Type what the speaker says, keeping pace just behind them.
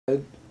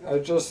I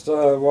just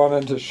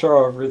wanted to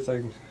show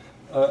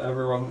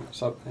everyone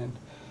something.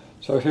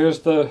 So here's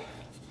the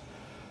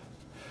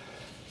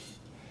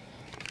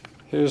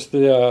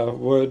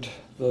wood,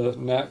 the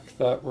neck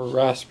that we're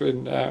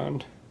rasping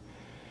down,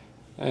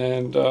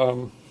 and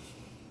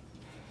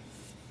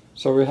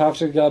so we have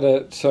to get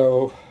it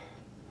so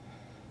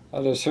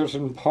at a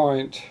certain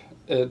point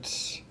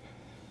it's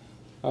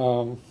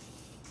well,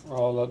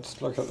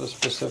 let's look at the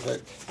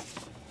specific.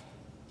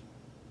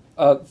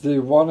 At the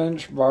 1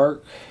 inch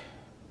mark,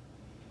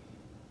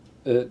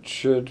 it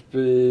should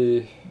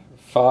be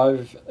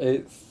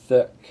 5/8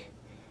 thick.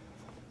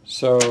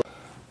 So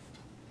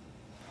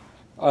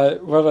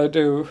what I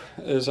do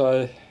is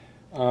I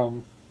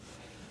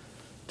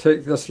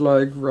take this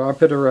leg,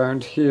 wrap it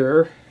around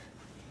here,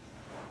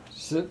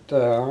 sit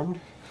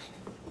down,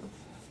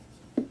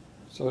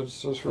 so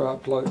it's just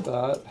wrapped like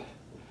that.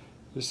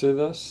 You see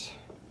this?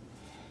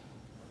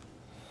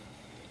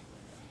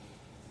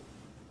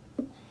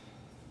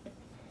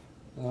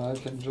 And I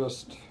can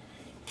just,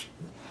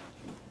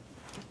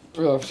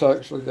 we have to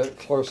actually get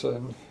close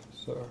in,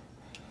 so.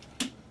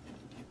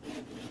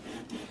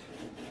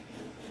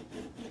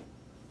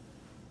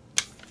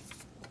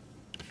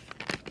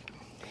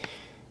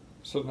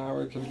 So now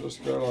we can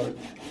just go like,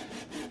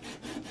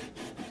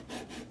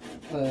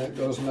 it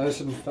goes nice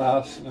and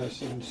fast,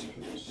 nice and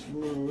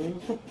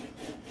smooth.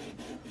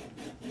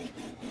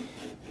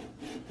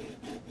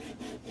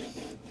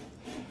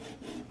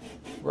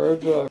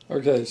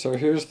 Okay, so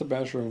here's the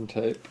measuring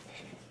tape,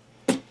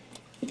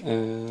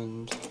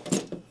 and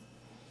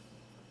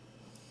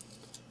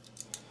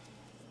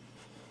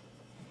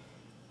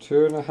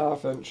two and a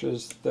half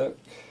inches thick,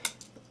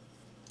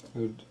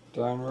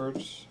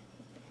 downwards.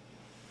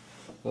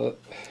 But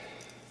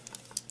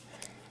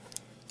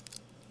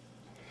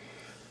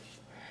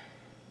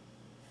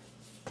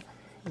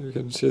you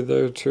can see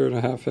there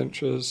 2.5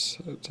 inches,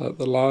 it's at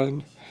the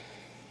line,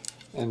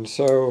 and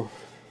so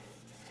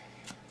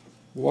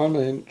 1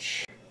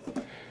 inch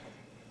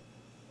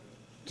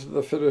to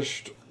the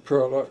finished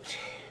product.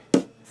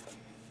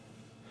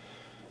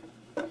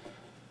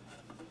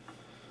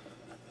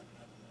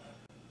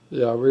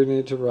 Yeah, we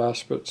need to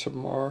rasp it some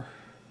more.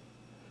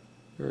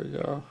 Here we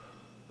go.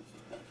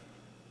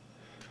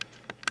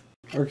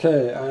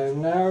 Okay, I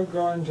am now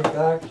going to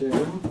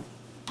vacuum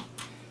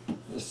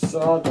the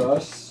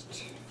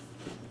sawdust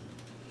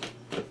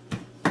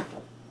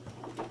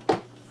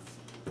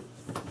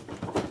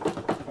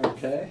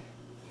okay,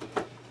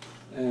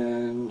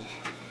 and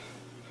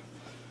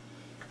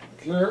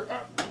clear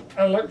up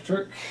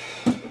electric,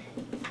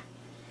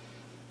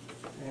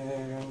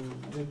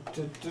 and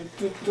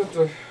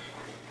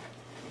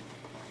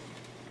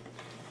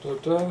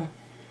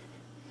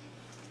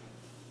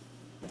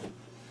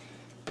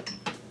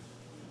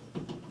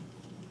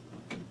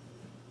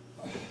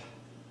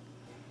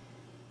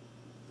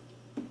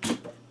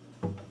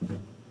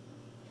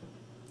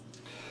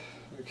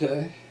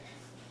okay,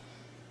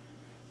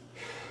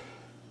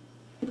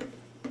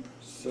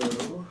 so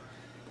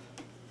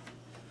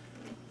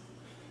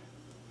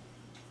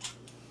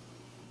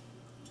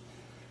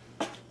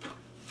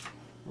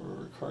we're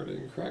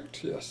recording,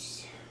 correct?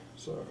 Yes.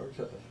 So,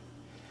 okay.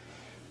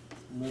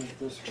 Move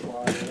this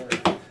wire.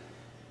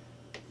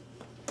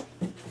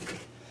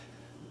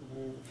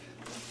 Move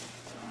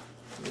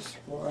this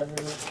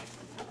wire.